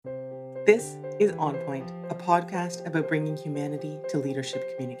This is On Point, a podcast about bringing humanity to leadership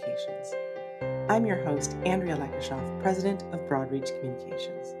communications. I'm your host, Andrea Lekashoff, President of Broadreach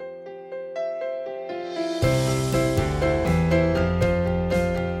Communications.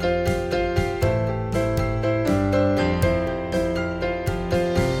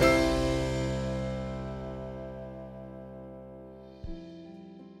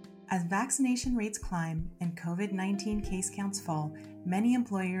 As vaccination rates climb and COVID-19 case counts fall, many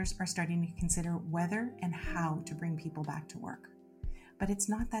employers are starting to consider whether and how to bring people back to work. But it's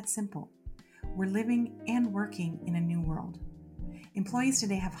not that simple. We're living and working in a new world. Employees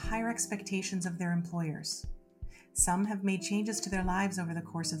today have higher expectations of their employers. Some have made changes to their lives over the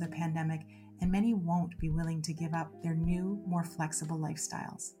course of the pandemic, and many won't be willing to give up their new, more flexible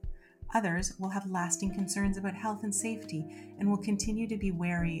lifestyles. Others will have lasting concerns about health and safety and will continue to be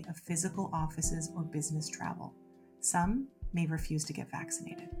wary of physical offices or business travel. Some may refuse to get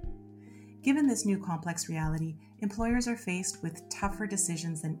vaccinated. Given this new complex reality, employers are faced with tougher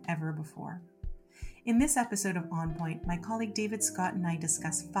decisions than ever before. In this episode of On Point, my colleague David Scott and I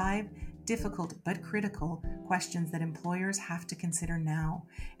discuss 5 difficult but critical questions that employers have to consider now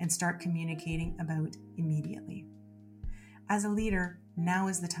and start communicating about immediately. As a leader, now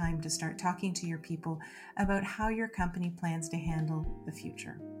is the time to start talking to your people about how your company plans to handle the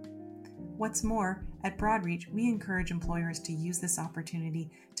future. What's more, at Broadreach, we encourage employers to use this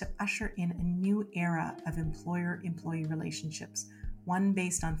opportunity to usher in a new era of employer-employee relationships, one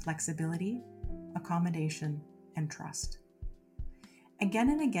based on flexibility, accommodation, and trust. Again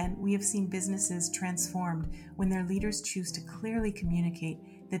and again, we have seen businesses transformed when their leaders choose to clearly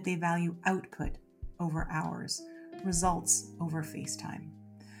communicate that they value output over hours, results over face time.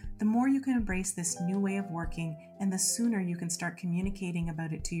 The more you can embrace this new way of working and the sooner you can start communicating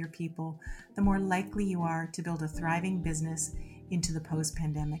about it to your people, the more likely you are to build a thriving business into the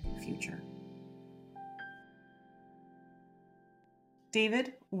post-pandemic future.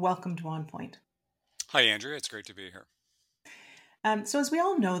 David, welcome to On Point. Hi, Andrea. It's great to be here. So as we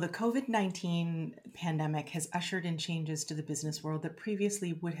all know, the COVID-19 pandemic has ushered in changes to the business world that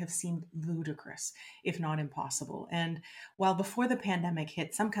previously would have seemed ludicrous, if not impossible. And while before the pandemic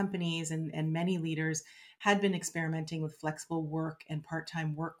hit, some companies and many leaders had been experimenting with flexible work and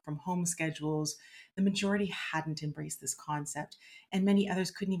part-time work from home schedules, the majority hadn't embraced this concept. And many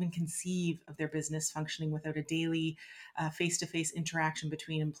others couldn't even conceive of their business functioning without a daily face-to-face interaction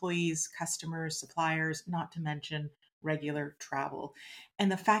between employees, customers, suppliers, not to mention regular travel.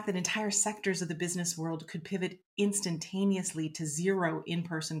 And the fact that entire sectors of the business world could pivot instantaneously to zero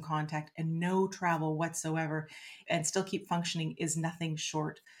in-person contact and no travel whatsoever and still keep functioning is nothing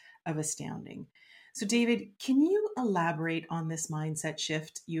short of astounding. So David, can you elaborate on this mindset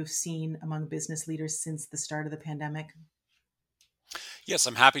shift you've seen among business leaders since the start of the pandemic? Yes,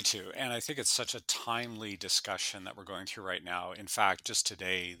 I'm happy to. And I think it's such a timely discussion that we're going through right now. In fact, just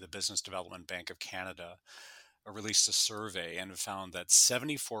today, the Business Development Bank of Canada released a survey and found that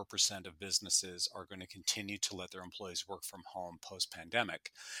 74% of businesses are going to continue to let their employees work from home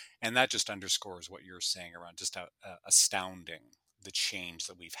post-pandemic. And that just underscores what you're saying around just astounding the change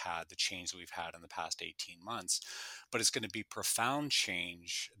that we've had in the past 18 months. But it's going to be profound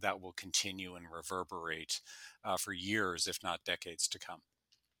change that will continue and reverberate for years, if not decades to come.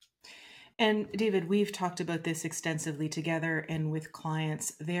 And David, we've talked about this extensively together and with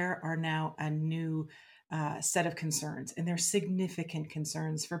clients. There are now a new set of concerns, and they're significant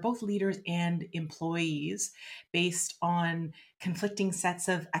concerns for both leaders and employees based on conflicting sets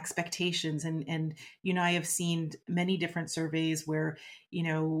of expectations. And I have seen many different surveys where,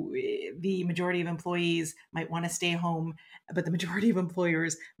 the majority of employees might want to stay home, but the majority of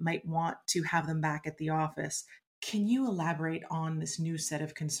employers might want to have them back at the office. Can you elaborate on this new set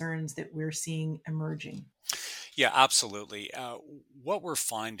of concerns that we're seeing emerging? Yeah, absolutely. What we're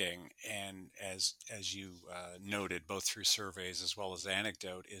finding, and as you noted, both through surveys as well as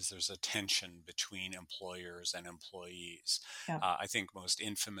anecdote, is there's a tension between employers and employees. Yeah. I think most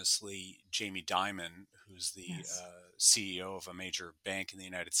infamously, Jamie Dimon, who's the Yes. CEO of a major bank in the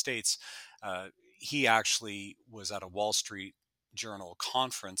United States, he actually was at a Wall Street Journal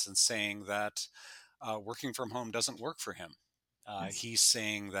conference and saying that working from home doesn't work for him. Yes. He's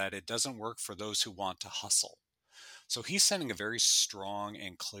saying that it doesn't work for those who want to hustle. So he's sending a very strong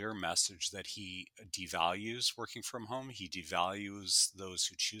and clear message that he devalues working from home. He devalues those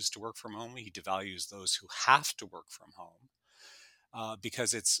who choose to work from home. He devalues those who have to work from home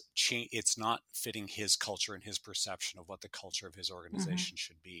because it's not fitting his culture and his perception of what the culture of his Mm-hmm. organization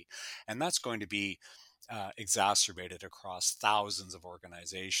should be. And that's going to be exacerbated across thousands of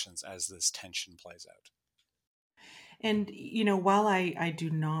organizations as this tension plays out. And, while I do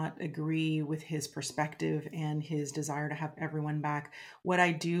not agree with his perspective and his desire to have everyone back, what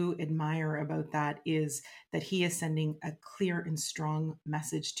I do admire about that is that he is sending a clear and strong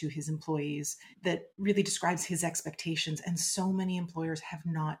message to his employees that really describes his expectations. And so many employers have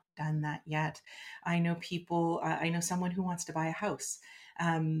not done that yet. I know someone who wants to buy a house.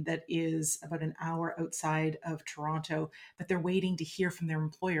 That is about an hour outside of Toronto, but they're waiting to hear from their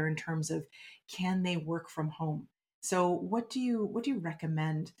employer in terms of can they work from home. So, what do you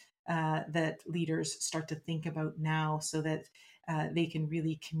recommend that leaders start to think about now so that they can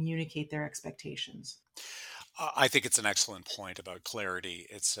really communicate their expectations? I think it's an excellent point about clarity.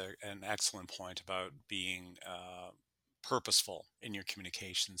 It's an excellent point about being purposeful in your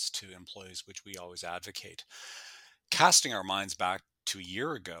communications to employees, which we always advocate. Casting our minds back to a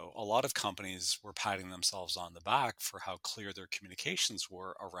year ago, a lot of companies were patting themselves on the back for how clear their communications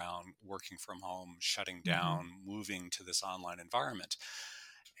were around working from home, shutting Hmm. down, moving to this online environment.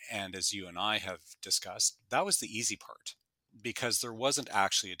 And as you and I have discussed, that was the easy part because there wasn't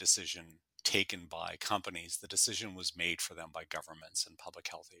actually a decision taken by companies. The decision was made for them by governments and public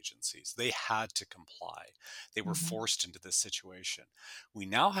health agencies. They had to comply. They were Hmm. forced into this situation. We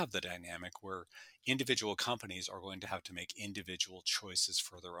now have the dynamic where individual companies are going to have to make individual choices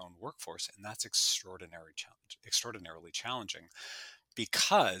for their own workforce. And that's extraordinarily challenging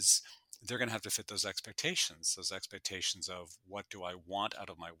because they're going to have to fit those expectations of what do I want out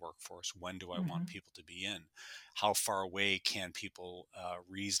of my workforce? When do I want Hmm. people to be in? How far away can people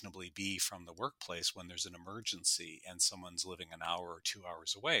reasonably be from the workplace when there's an emergency and someone's living an hour or 2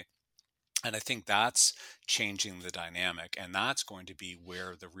 hours away? And I think that's changing the dynamic. And that's going to be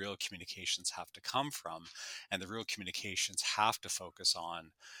where the real communications have to come from. And the real communications have to focus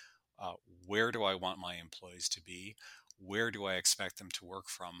on uh, where do I want my employees to be? Where do I expect them to work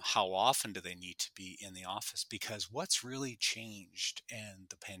from? How often do they need to be in the office? Because what's really changed, and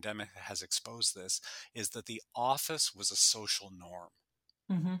the pandemic has exposed this, is that the office was a social norm.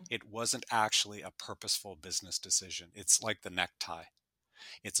 Hmm. It wasn't actually a purposeful business decision. It's like the necktie.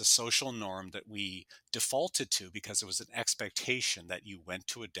 It's a social norm that we defaulted to because it was an expectation that you went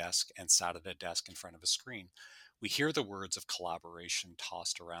to a desk and sat at a desk in front of a screen. We hear the words of collaboration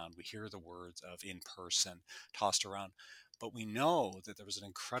tossed around, we hear the words of in person tossed around, but we know that there was an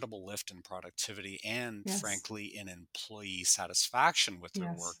incredible lift in productivity and, Yes. frankly, in employee satisfaction with their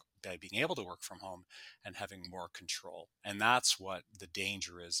work Yes. by being able to work from home and having more control. And that's what the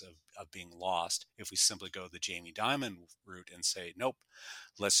danger is of being lost if we simply go the Jamie Dimon route and say, nope,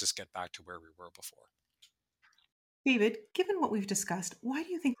 let's just get back to where we were before. David, given what we've discussed, why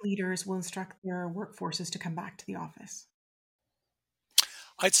do you think leaders will instruct their workforces to come back to the office?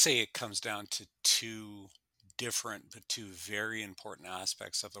 I'd say it comes down to two different but two very important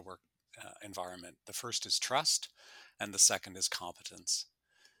aspects of the work environment. The first is trust, and the second is competence.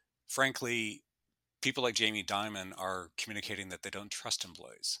 Frankly, people like Jamie Dimon are communicating that they don't trust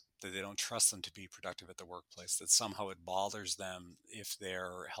employees, that they don't trust them to be productive at the workplace, that somehow it bothers them if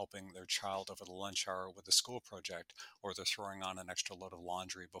they're helping their child over the lunch hour with a school project or they're throwing on an extra load of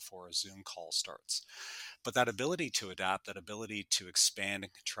laundry before a Zoom call starts. But that ability to adapt, that ability to expand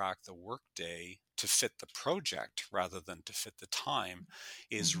and contract the workday to fit the project rather than to fit the time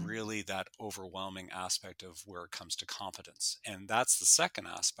is Hmm. really that overwhelming aspect of where it comes to competence. And that's the second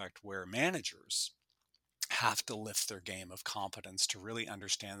aspect where managers have to lift their game of competence to really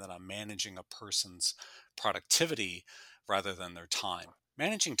understand that I'm managing a person's productivity rather than their time.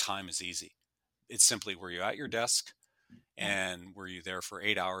 Managing time is easy. It's simply were you at your desk Yeah. and were you there for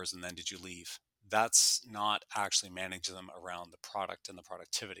 8 hours and then did you leave? That's not actually managing them around the product and the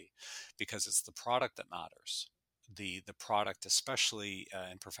productivity because it's the product that matters. The product, especially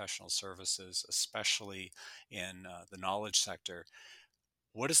in professional services, especially in the knowledge sector,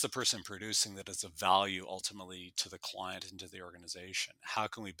 what is the person producing that is of value ultimately to the client and to the organization? How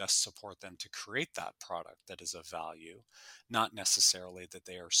can we best support them to create that product that is of value? Not necessarily that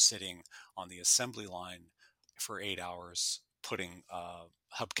they are sitting on the assembly line for 8 hours putting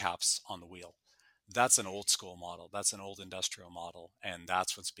hubcaps on the wheel. That's an old school model. That's an old industrial model. And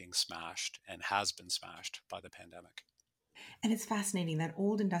that's what's being smashed and has been smashed by the pandemic. And it's fascinating that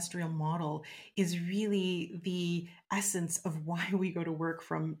old industrial model is really the essence of why we go to work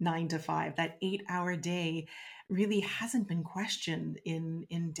from 9 to 5. That 8 hour day really hasn't been questioned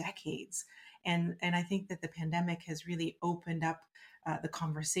in decades. And I think that the pandemic has really opened up the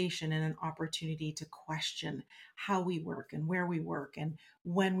conversation and an opportunity to question how we work and where we work and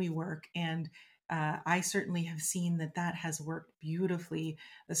when we work. And I certainly have seen that that has worked beautifully,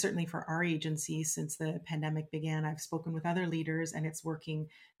 certainly for our agency since the pandemic began. I've spoken with other leaders, and it's working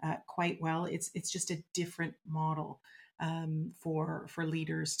quite well. It's just a different model for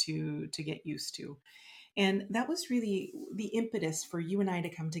leaders to get used to. And that was really the impetus for you and I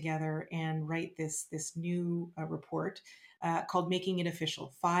to come together and write this new report called "Making It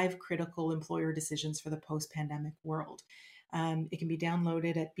Official: 5 Critical Employer Decisions for the Post-Pandemic World." It can be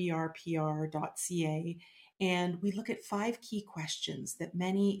downloaded at brpr.ca. And we look at 5 key questions that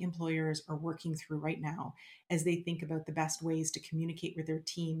many employers are working through right now as they think about the best ways to communicate with their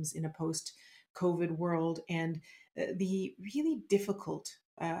teams in a post COVID world, and the really difficult,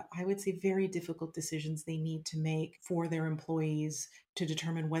 I would say very difficult decisions they need to make for their employees to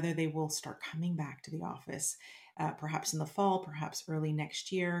determine whether they will start coming back to the office, perhaps in the fall, perhaps early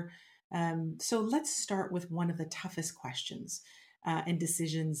next year. So let's start with one of the toughest questions and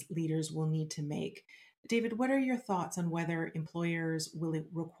decisions leaders will need to make. David, what are your thoughts on whether employers will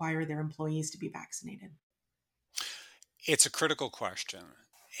require their employees to be vaccinated? It's a critical question.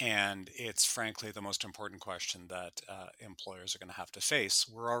 And it's frankly the most important question that employers are going to have to face.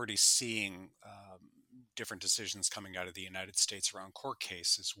 We're already seeing different decisions coming out of the United States around court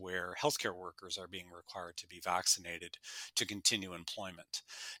cases where healthcare workers are being required to be vaccinated to continue employment.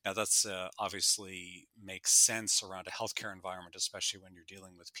 Now, that's obviously makes sense around a healthcare environment, especially when you're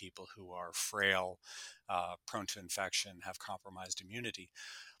dealing with people who are frail, prone to infection, have compromised immunity.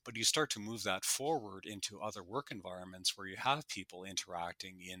 But you start to move that forward into other work environments where you have people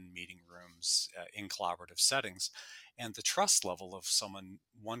interacting in meeting rooms, in collaborative settings, and the trust level of someone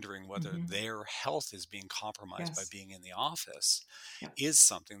wondering whether Hmm. their health is being compromised by Yes. being in the office Yeah. is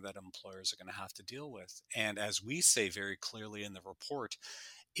something that employers are going to have to deal with. And as we say very clearly in the report,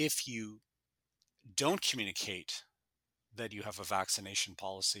 if you don't communicate that you have a vaccination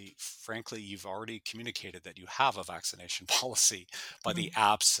policy, frankly, you've already communicated that you have a vaccination policy by the Mhm.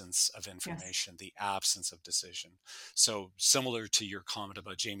 absence of Yes. information, the absence of decision. So, similar to your comment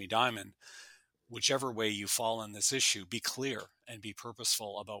about Jamie Dimon, whichever way you fall on this issue, be clear and be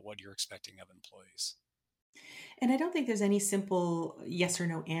purposeful about what you're expecting of employees. And I don't think there's any simple yes or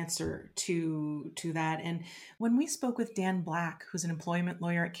no answer to that. And when we spoke with Dan Black, who's an employment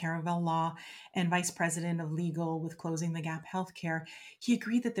lawyer at Caravel Law and vice president of legal with Closing the Gap Healthcare, he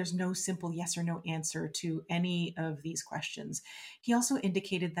agreed that there's no simple yes or no answer to any of these questions. He also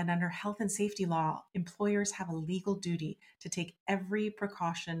indicated that under health and safety law, employers have a legal duty to take every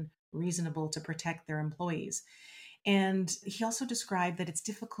precaution reasonable to protect their employees. And he also described that it's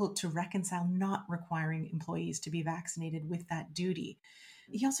difficult to reconcile not requiring employees to be vaccinated with that duty.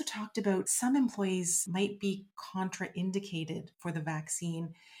 He also talked about some employees might be contraindicated for the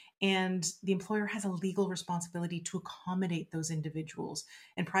vaccine, and the employer has a legal responsibility to accommodate those individuals.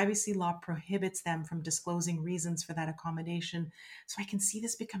 And privacy law prohibits them from disclosing reasons for that accommodation. So I can see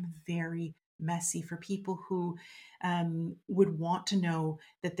this become very messy for people who would want to know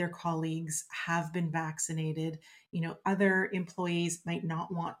that their colleagues have been vaccinated. Other employees might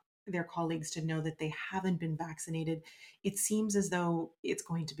not want their colleagues to know that they haven't been vaccinated. It seems as though it's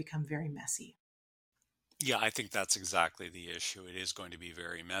going to become very messy. Yeah, I think that's exactly the issue. It is going to be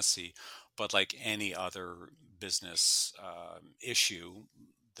very messy, but like any other business issue,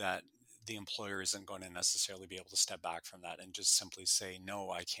 that the employer isn't going to necessarily be able to step back from that and just simply say, no,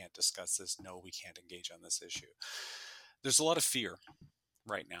 I can't discuss this. No, we can't engage on this issue. There's a lot of fear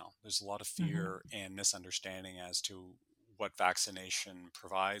right now. There's a lot of Hmm. fear and misunderstanding as to what vaccination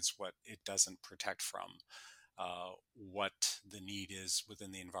provides, what it doesn't protect from, what the need is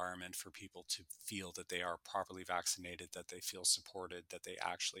within the environment for people to feel that they are properly vaccinated, that they feel supported, that they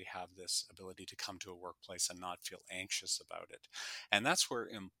actually have this ability to come to a workplace and not feel anxious about it. And that's where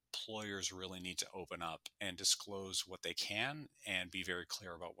employers really need to open up and disclose what they can and be very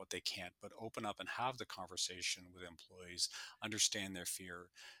clear about what they can't, but open up and have the conversation with employees, understand their fear,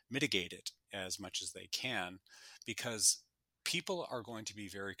 mitigate it as much as they can, because people are going to be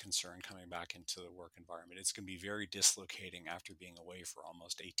very concerned coming back into the work environment. It's going to be very dislocating after being away for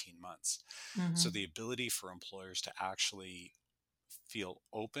almost 18 months. So, Hmm. the ability for employers to actually feel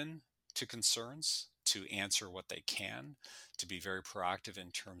open to concerns, to answer what they can, to be very proactive in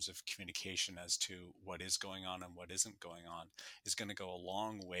terms of communication as to what is going on and what isn't going on, is going to go a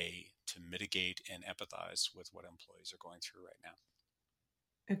long way to mitigate and empathize with what employees are going through right now.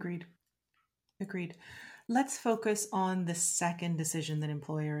 Agreed. Agreed. Let's focus on the second decision that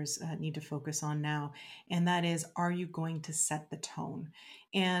employers need to focus on now, and that is, are you going to set the tone?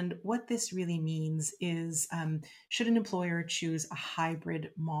 And what this really means is, should an employer choose a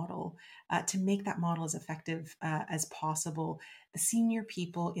hybrid model to make that model as effective as possible? The senior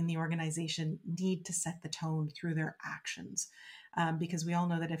people in the organization need to set the tone through their actions. Because we all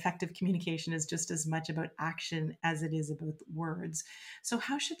know that effective communication is just as much about action as it is about words. So,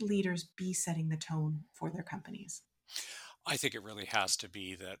 how should leaders be setting the tone for their companies? I think it really has to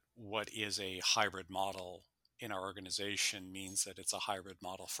be that what is a hybrid model in our organization means that it's a hybrid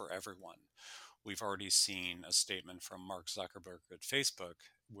model for everyone. We've already seen a statement from Mark Zuckerberg at Facebook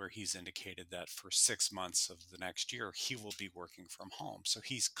where he's indicated that for 6 months of the next year, he will be working from home. So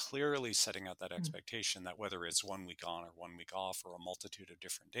he's clearly setting out that Mm, expectation that whether it's 1 week on or 1 week off or a multitude of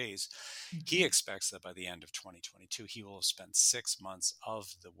different days, he mhm. expects that by the end of 2022, he will have spent 6 months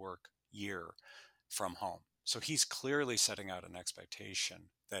of the work year from home. So he's clearly setting out an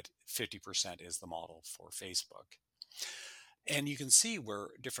expectation that 50% is the model for Facebook. And you can see where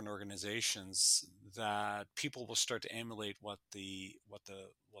different organizations that people will start to emulate what the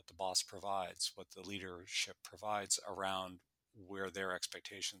boss provides, what the leadership provides around where their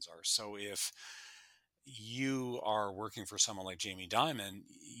expectations are. So if you are working for someone like Jamie Dimon,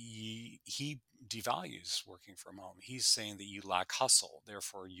 he devalues working from home. He's saying that you lack hustle,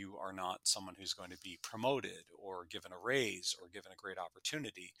 therefore you are not someone who's going to be promoted or given a raise or given a great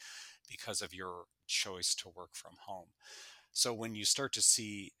opportunity because of your choice to work from home. So when you start to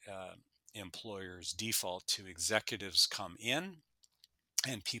see employers default to executives come in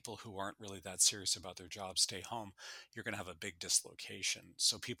and people who aren't really that serious about their job stay home, you're going to have a big dislocation.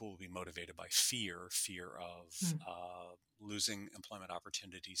 So people will be motivated by fear of Mm. losing employment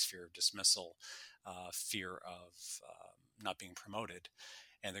opportunities, fear of dismissal, fear of not being promoted,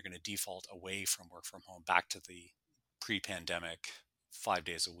 and they're going to default away from work from home back to the pre-pandemic 5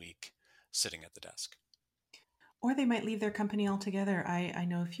 days a week sitting at the desk. Or they might leave their company altogether. I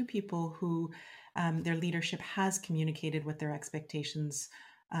know a few people who their leadership has communicated what their expectations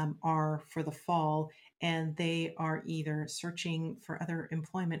are for the fall, and they are either searching for other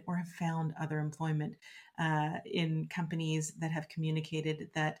employment or have found other employment in companies that have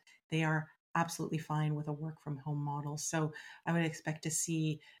communicated that they are absolutely fine with a work from home model. So I would expect to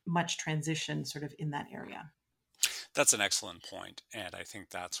see much transition sort of in that area. That's an excellent point, and I think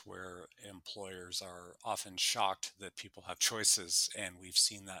that's where employers are often shocked that people have choices, and we've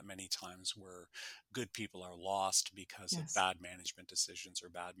seen that many times where good people are lost because of Yes. bad management decisions or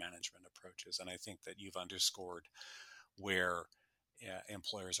bad management approaches. And I think that you've underscored where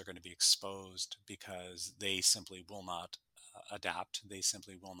employers are going to be exposed because they simply will not adapt, they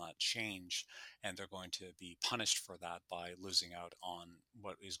simply will not change, and they're going to be punished for that by losing out on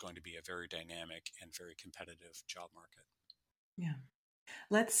what is going to be a very dynamic and very competitive job market. Yeah.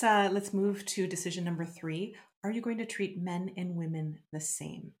 Let's move to decision number three. Are you going to treat men and women the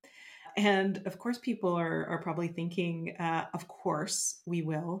same? And of course, people are probably thinking, of course we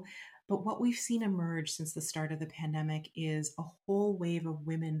will. But what we've seen emerge since the start of the pandemic is a whole wave of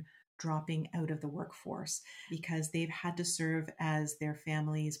women dropping out of the workforce because they've had to serve as their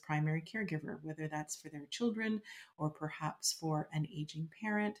family's primary caregiver, whether that's for their children or perhaps for an aging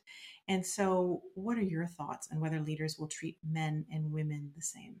parent. And so, what are your thoughts on whether leaders will treat men and women the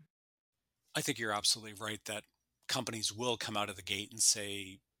same? I think you're absolutely right that companies will come out of the gate and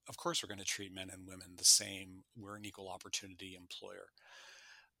say, of course, we're going to treat men and women the same. We're an equal opportunity employer.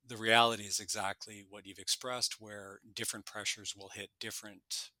 The reality is exactly what you've expressed, where different pressures will hit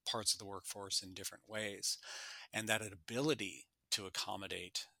different parts of the workforce in different ways. And that ability to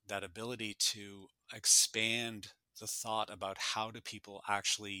accommodate, that ability to expand the thought about how do people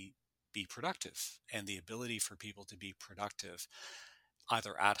actually be productive, and the ability for people to be productive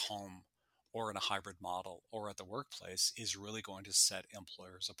either at home or in a hybrid model or at the workplace is really going to set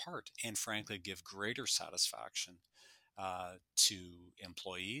employers apart and frankly give greater satisfaction to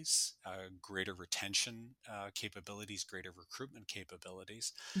employees, greater retention capabilities, greater recruitment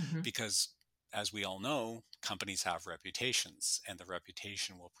capabilities, Hmm. because as we all know, companies have reputations, and the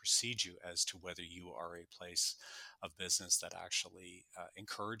reputation will precede you as to whether you are a place of business that actually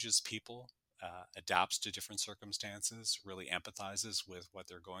encourages people, adapts to different circumstances, really empathizes with what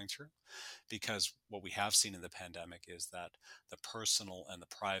they're going through. Because what we have seen in the pandemic is that the personal and the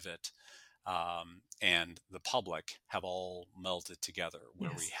private and the public have all melded together,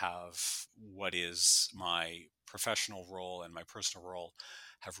 where we Yes. have what is my professional role and my personal role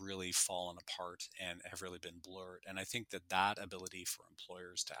have really fallen apart and have really been blurred. And I think that that ability for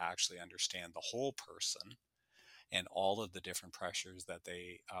employers to actually understand the whole person and all of the different pressures that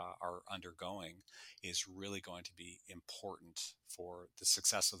they are undergoing is really going to be important for the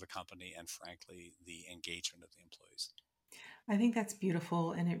success of the company and, frankly, the engagement of the employees. I think that's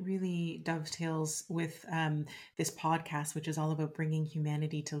beautiful. And it really dovetails with this podcast, which is all about bringing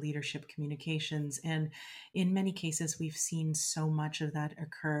humanity to leadership communications. And in many cases, we've seen so much of that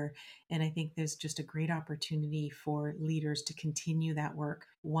occur. And I think there's just a great opportunity for leaders to continue that work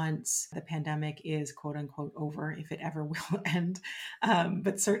once the pandemic is quote unquote over, if it ever will end.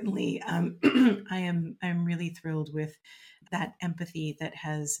 But certainly, I'm really thrilled with that empathy that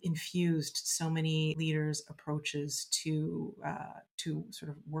has infused so many leaders' approaches to sort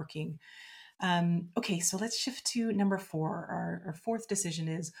of working. Okay, so let's shift to number four. Our fourth decision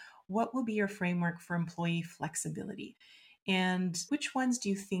is, what will be your framework for employee flexibility, and which ones do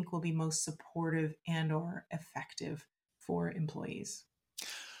you think will be most supportive and or effective for employees?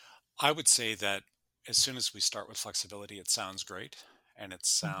 I would say that as soon as we start with flexibility, it sounds great, and it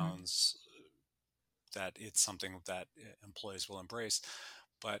Hmm. sounds that it's something that employees will embrace,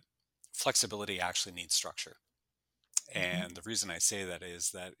 but flexibility actually needs structure. Hmm. And the reason I say that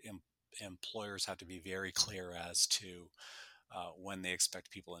is that employers have to be very clear as to when they expect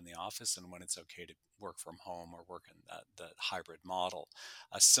people in the office and when it's okay to work from home or work in that hybrid model.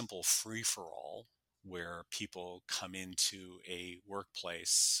 A simple free for all where people come into a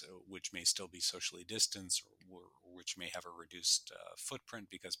workplace which may still be socially distanced, or which may have a reduced footprint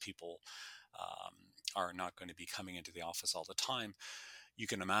because people are not going to be coming into the office all the time. You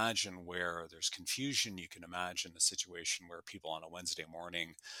can imagine where there's confusion. You can imagine a situation where people on a Wednesday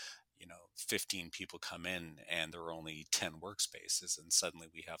morning, 15 people come in and there are only 10 workspaces, and suddenly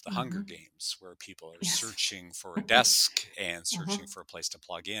we have the Hunger Hmm. Games where people are Yes. searching for a desk and Uh-huh. searching for a place to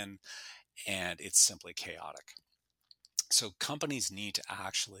plug in, and it's simply chaotic. So companies need to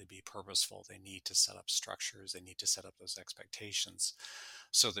actually be purposeful. They need to set up structures. They need to set up those expectations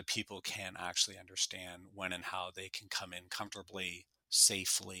so that people can actually understand when and how they can come in comfortably,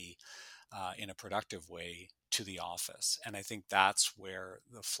 safely, in a productive way to the office. And I think that's where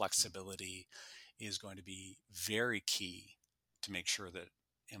the flexibility is going to be very key to make sure that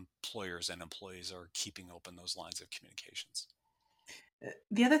employers and employees are keeping open those lines of communications.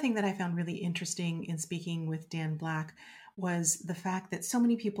 The other thing that I found really interesting in speaking with Dan Black was the fact that so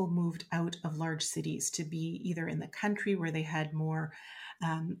many people moved out of large cities to be either in the country where they had more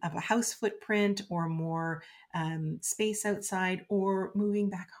of a house footprint or more space outside, or moving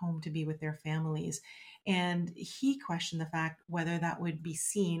back home to be with their families. And he questioned the fact whether that would be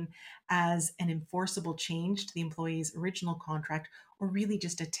seen as an enforceable change to the employee's original contract or really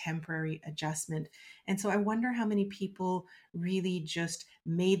just a temporary adjustment. And so I wonder how many people really just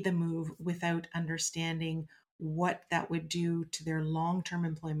made the move without understanding what that would do to their long term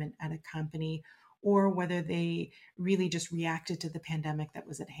employment at a company, or whether they really just reacted to the pandemic that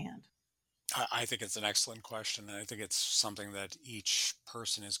was at hand. I think it's an excellent question. And I think it's something that each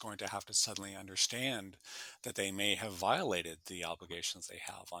person is going to have to suddenly understand that they may have violated the obligations they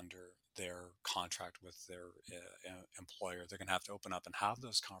have under their contract with their employer. They're going to have to open up and have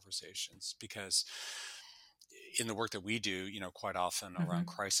those conversations because in the work that we do, quite often around Hmm.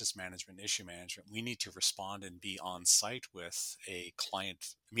 crisis management, issue management, we need to respond and be on site with a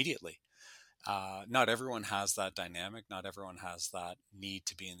client immediately. Not everyone has that dynamic. Not everyone has that need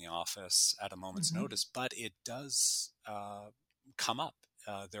to be in the office at a moment's Hmm. notice, but it does come up.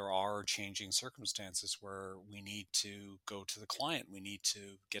 There are changing circumstances where we need to go to the client. We need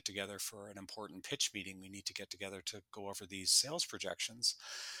to get together for an important pitch meeting. We need to get together to go over these sales projections.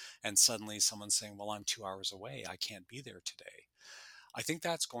 And suddenly someone's saying, well, I'm 2 hours away. I can't be there today. I think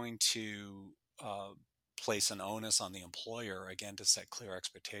that's going to uh, place an onus on the employer, again, to set clear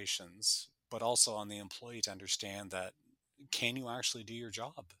expectations, but also on the employee to understand that can you actually do your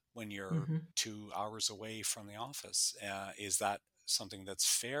job when you're Hmm. 2 hours away from the office? Is that something that's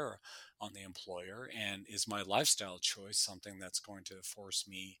fair on the employer? And is my lifestyle choice something that's going to force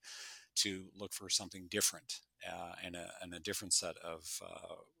me to look for something different and a different set of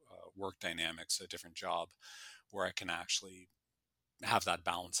work dynamics, a different job where I can actually have that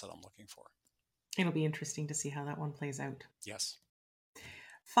balance that I'm looking for? It'll be interesting to see how that one plays out. Yes.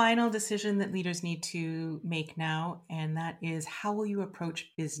 Final decision that leaders need to make now, and that is, how will you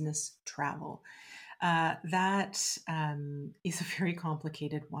approach business travel? That is a very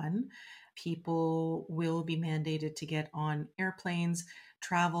complicated one. People will be mandated to get on airplanes,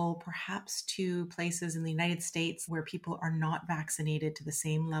 travel perhaps to places in the United States where people are not vaccinated to the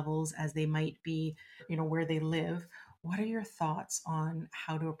same levels as they might be, where they live. What are your thoughts on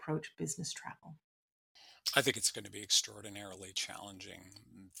how to approach business travel? I think it's going to be extraordinarily challenging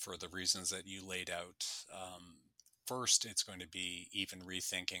for the reasons that you laid out. first, it's going to be even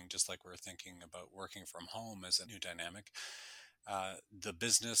rethinking, just like we're thinking about working from home as a new dynamic. The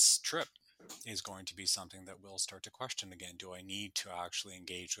business trip is going to be something that we'll start to question again. Do I need to actually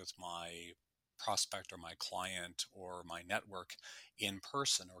engage with my prospect or my client or my network in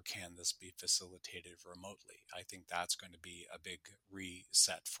person, or can this be facilitated remotely? I think that's going to be a big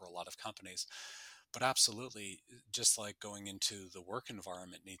reset for a lot of companies. But absolutely, just like going into the work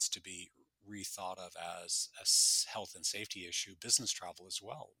environment needs to be rethought of as a health and safety issue, business travel as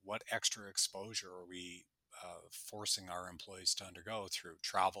well. What extra exposure are we forcing our employees to undergo through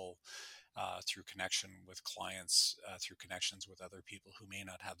travel, through connection with clients, through connections with other people who may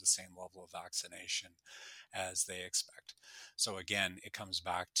not have the same level of vaccination as they expect? So again, it comes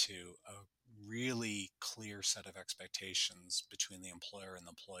back to a really clear set of expectations between the employer and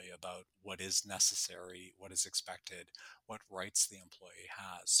the employee about what is necessary, what is expected, what rights the employee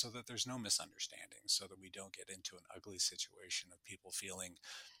has, so that there's no misunderstanding, so that we don't get into an ugly situation of people feeling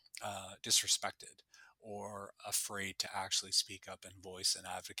disrespected or afraid to actually speak up and voice and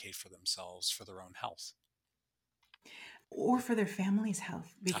advocate for themselves for their own health. Or for their family's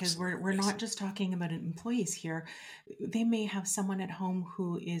health, because Absolutely, we're yes. not just talking about employees here. They may have someone at home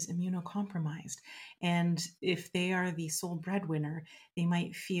who is immunocompromised, and if they are the sole breadwinner, they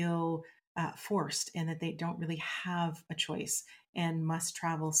might feel forced, and that they don't really have a choice and must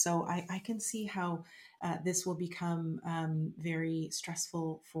travel. So I can see how this will become very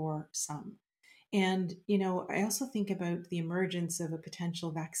stressful for some. And, I also think about the emergence of a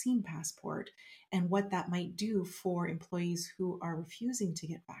potential vaccine passport and what that might do for employees who are refusing to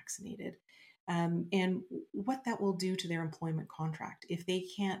get vaccinated, and what that will do to their employment contract. If they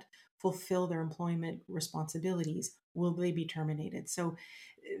can't fulfill their employment responsibilities, will they be terminated? So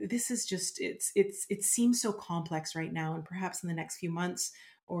this is just, it seems so complex right now, and perhaps in the next few months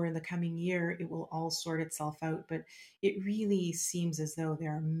or in the coming year, it will all sort itself out. But it really seems as though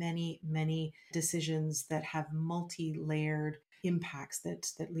there are many decisions that have multi-layered impacts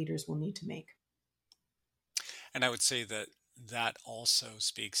that leaders will need to make. And I would say that that also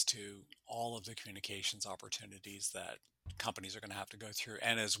speaks to all of the communications opportunities that companies are going to have to go through.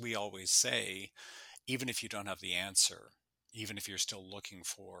 And as we always say, even if you don't have the answer, even if you're still looking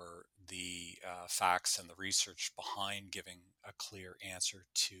for the facts and the research behind giving a clear answer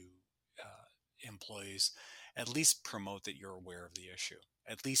to employees, at least promote that you're aware of the issue.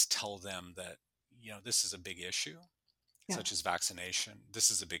 At least tell them that, this is a big issue, Yeah. such as vaccination. This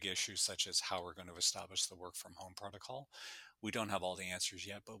is a big issue, such as how we're going to establish the work from home protocol. We don't have all the answers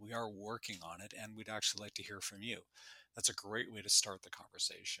yet, but we are working on it, and we'd actually like to hear from you. That's a great way to start the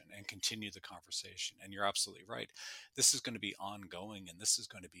conversation and continue the conversation. And you're absolutely right. This is going to be ongoing, and this is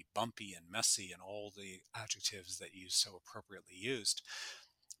going to be bumpy and messy and all the adjectives that you so appropriately used,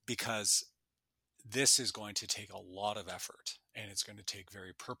 because this is going to take a lot of effort, and it's going to take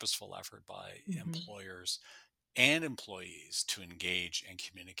very purposeful effort by Hmm. employers and employees to engage and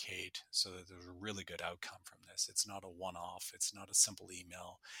communicate so that there's a really good outcome from this. It's not a one-off. It's not a simple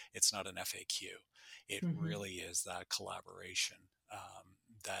email. It's not an FAQ. It Hmm. really is that collaboration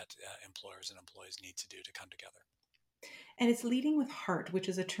that employers and employees need to do to come together. And it's leading with heart, which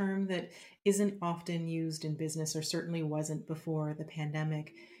is a term that isn't often used in business, or certainly wasn't before the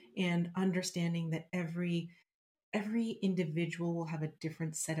pandemic. And understanding that every individual will have a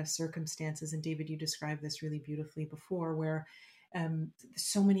different set of circumstances. And David, you described this really beautifully before, where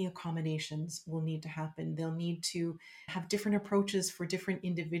so many accommodations will need to happen. They'll need to have different approaches for different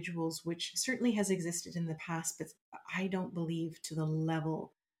individuals, which certainly has existed in the past, but I don't believe to the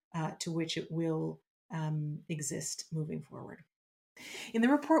level to which it will exist moving forward. In the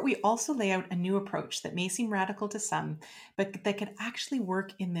report, we also lay out a new approach that may seem radical to some, but that could actually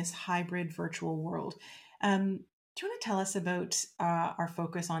work in this hybrid virtual world. Do you want to tell us about our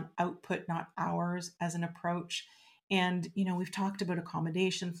focus on output, not hours, as an approach? And, we've talked about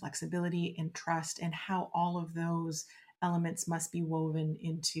accommodation, flexibility, and trust, and how all of those elements must be woven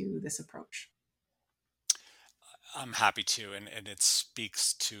into this approach. I'm happy to, and it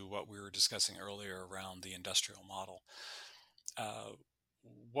speaks to what we were discussing earlier around the industrial model. Uh,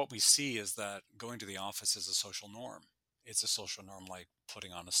 what we see is that going to the office is a social norm. It's a social norm like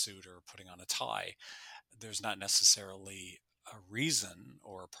putting on a suit or putting on a tie. There's not necessarily a reason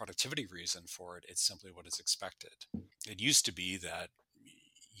or a productivity reason for it. It's simply what is expected. It used to be that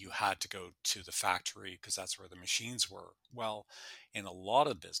you had to go to the factory because that's where the machines were. Well, in a lot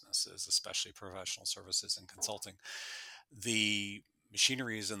of businesses, especially professional services and consulting, the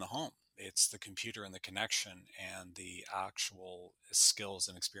machinery is in the home. It's the computer and the connection and the actual skills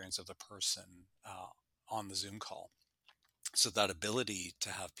and experience of the person on the Zoom call. So that ability to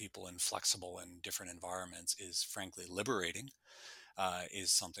have people in flexible and different environments is frankly liberating,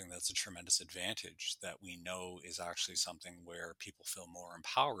 is something that's a tremendous advantage that we know is actually something where people feel more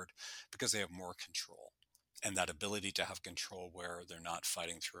empowered because they have more control. And that ability to have control where they're not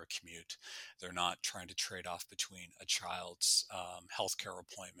fighting through a commute, they're not trying to trade off between a child's healthcare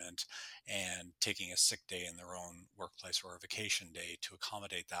appointment and taking a sick day in their own workplace or a vacation day to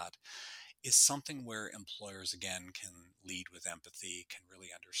accommodate that, is something where employers again can lead with empathy, can really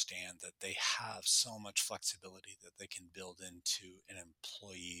understand that they have so much flexibility that they can build into an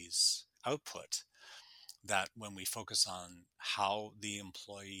employee's output, that when we focus on how the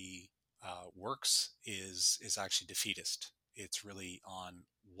employee works is actually defeatist. It's really on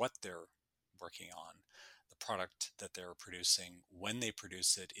what they're working on. The product that they're producing, when they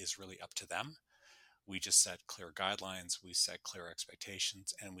produce it, is really up to them. We just set clear guidelines, we set clear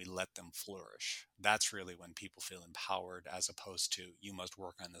expectations, and we let them flourish. That's really when people feel empowered, as opposed to, you must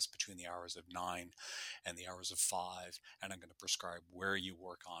work on this between the hours of 9 and the hours of 5, and I'm going to prescribe where you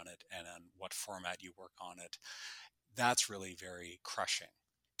work on it and on what format you work on it. That's really very crushing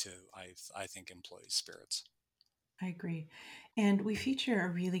to, I think, employee spirits. I agree. And we feature a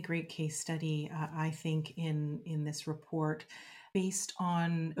really great case study, I think, in this report based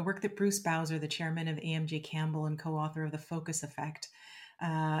on the work that Bruce Bowser, the chairman of AMG Campbell and co-author of The Focus Effect,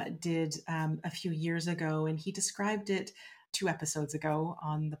 did a few years ago. And he described it 2 episodes ago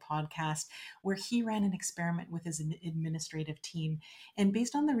on the podcast, where he ran an experiment with his administrative team. And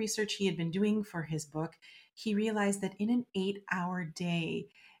based on the research he had been doing for his book, he realized that in an 8-hour day,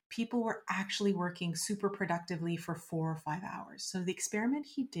 people were actually working super productively for 4 or 5 hours. So the experiment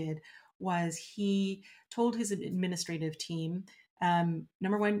he did was he told his administrative team,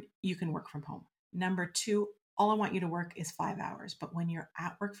 number one, you can work from home. Number two, all I want you to work is 5 hours. But when you're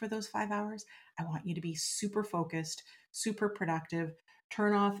at work for those 5 hours, I want you to be super focused, super productive,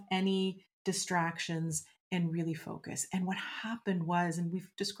 turn off any distractions, and really focus. And what happened was, and we've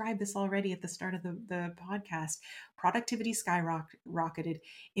described this already at the start of the podcast, productivity skyrocketed.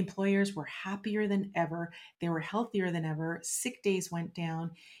 Employers were happier than ever. They were healthier than ever. Sick days went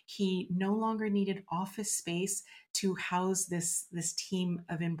down. He no longer needed office space to house this team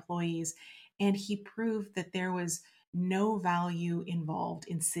of employees. And he proved that there was no value involved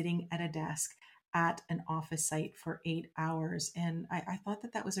in sitting at a desk at an office site for 8 hours. And I thought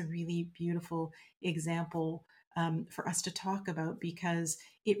that that was a really beautiful example for us to talk about, because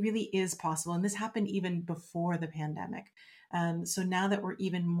it really is possible. And this happened even before the pandemic. So now that we're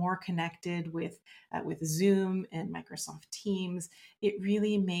even more connected with Zoom and Microsoft Teams, it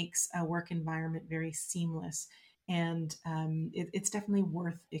really makes a work environment very seamless. And it's definitely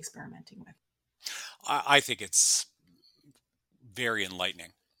worth experimenting with. I think it's very enlightening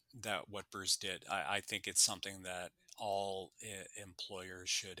that what Bruce did. I think it's something that all employers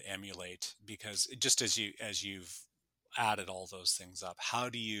should emulate, because just as you've added all those things up, how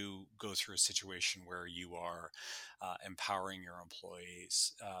do you go through a situation where you are empowering your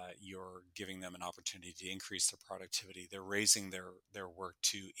employees, you're giving them an opportunity to increase their productivity, they're raising their work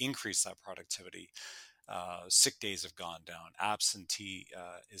to increase that productivity. Sick days have gone down,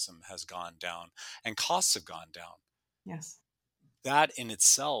 absenteeism has gone down, and costs have gone down. Yes. That in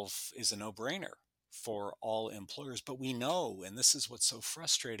itself is a no-brainer for all employers. But we know, and this is what's so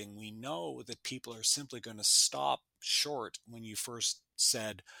frustrating, we know that people are simply going to stop short when you first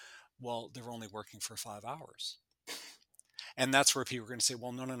said, well, they're only working for 5 hours. And that's where people are going to say,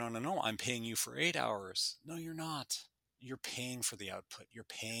 well, no, I'm paying you for 8 hours. No, you're not. You're paying for the output. You're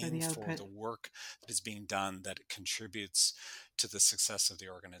paying for the work that is being done, that contributes to the success of the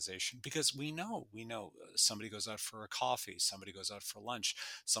organization. Because we know somebody goes out for a coffee, somebody goes out for lunch,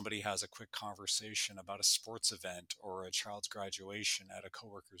 somebody has a quick conversation about a sports event or a child's graduation at a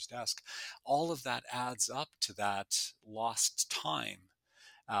coworker's desk. All of that adds up to that lost time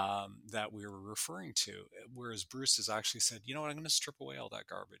that we were referring to. Whereas Bruce has actually said, you know what, I'm going to strip away all that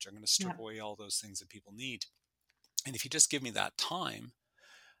garbage. I'm going to strip away all those things that people need. And if you just give me that time,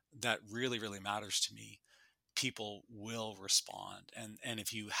 that really, really matters to me, people will respond. And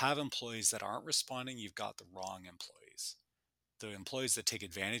if you have employees that aren't responding, you've got the wrong employees. The employees that take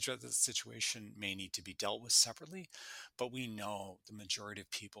advantage of the situation may need to be dealt with separately, but we know the majority of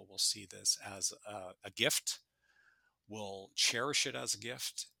people will see this as a gift, will cherish it as a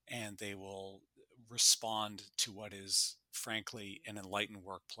gift, and they will respond to what is frankly an enlightened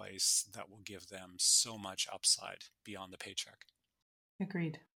workplace that will give them so much upside beyond the paycheck.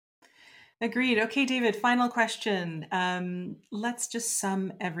 Agreed. Okay, David, final question. Let's just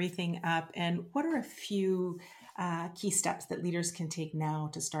sum everything up. And what are a few key steps that leaders can take now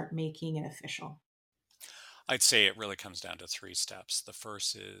to start making it official? I'd say it really comes down to three steps. The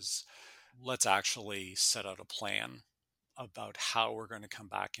first is let's actually set out a plan about how we're going to come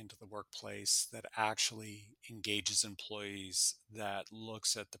back into the workplace that actually engages employees, that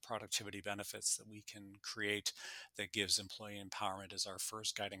looks at the productivity benefits that we can create, that gives employee empowerment as our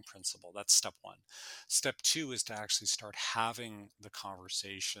first guiding principle. That's step one. Step two is to actually start having the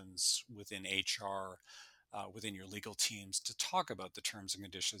conversations within HR, within your legal teams, to talk about the terms and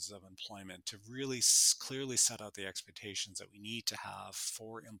conditions of employment, to really clearly set out the expectations that we need to have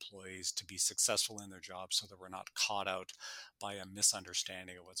for employees to be successful in their jobs so that we're not caught out by a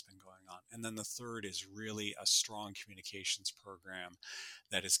misunderstanding of what's been going on. And then the third is really a strong communications program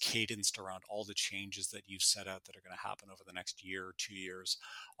that is cadenced around all the changes that you've set out that are going to happen over the next year or 2 years.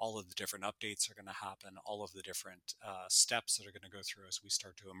 All of the different updates are going to happen, all of the different steps that are going to go through as we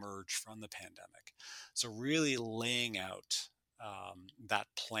start to emerge from the pandemic. So really laying out that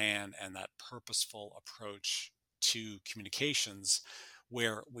plan and that purposeful approach to communications,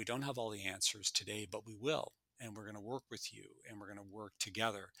 where we don't have all the answers today, but we will. And we're going to work with you, and we're going to work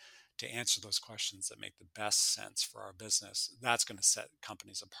together to answer those questions that make the best sense for our business. That's going to set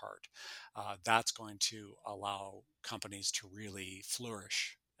companies apart. That's going to allow companies to really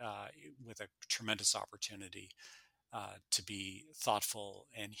flourish with a tremendous opportunity to be thoughtful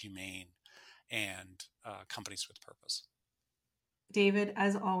and humane, and companies with purpose. David,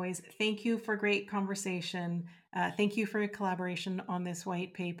 as always, thank you for great conversation. Thank you for your collaboration on this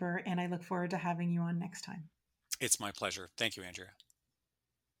white paper, and I look forward to having you on next time. It's my pleasure. Thank you, Andrea.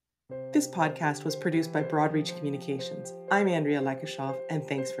 This podcast was produced by Broadreach Communications. I'm Andrea Lekashov, and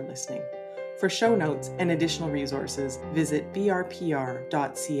thanks for listening. For show notes and additional resources, visit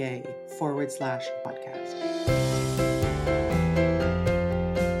brpr.ca/podcast.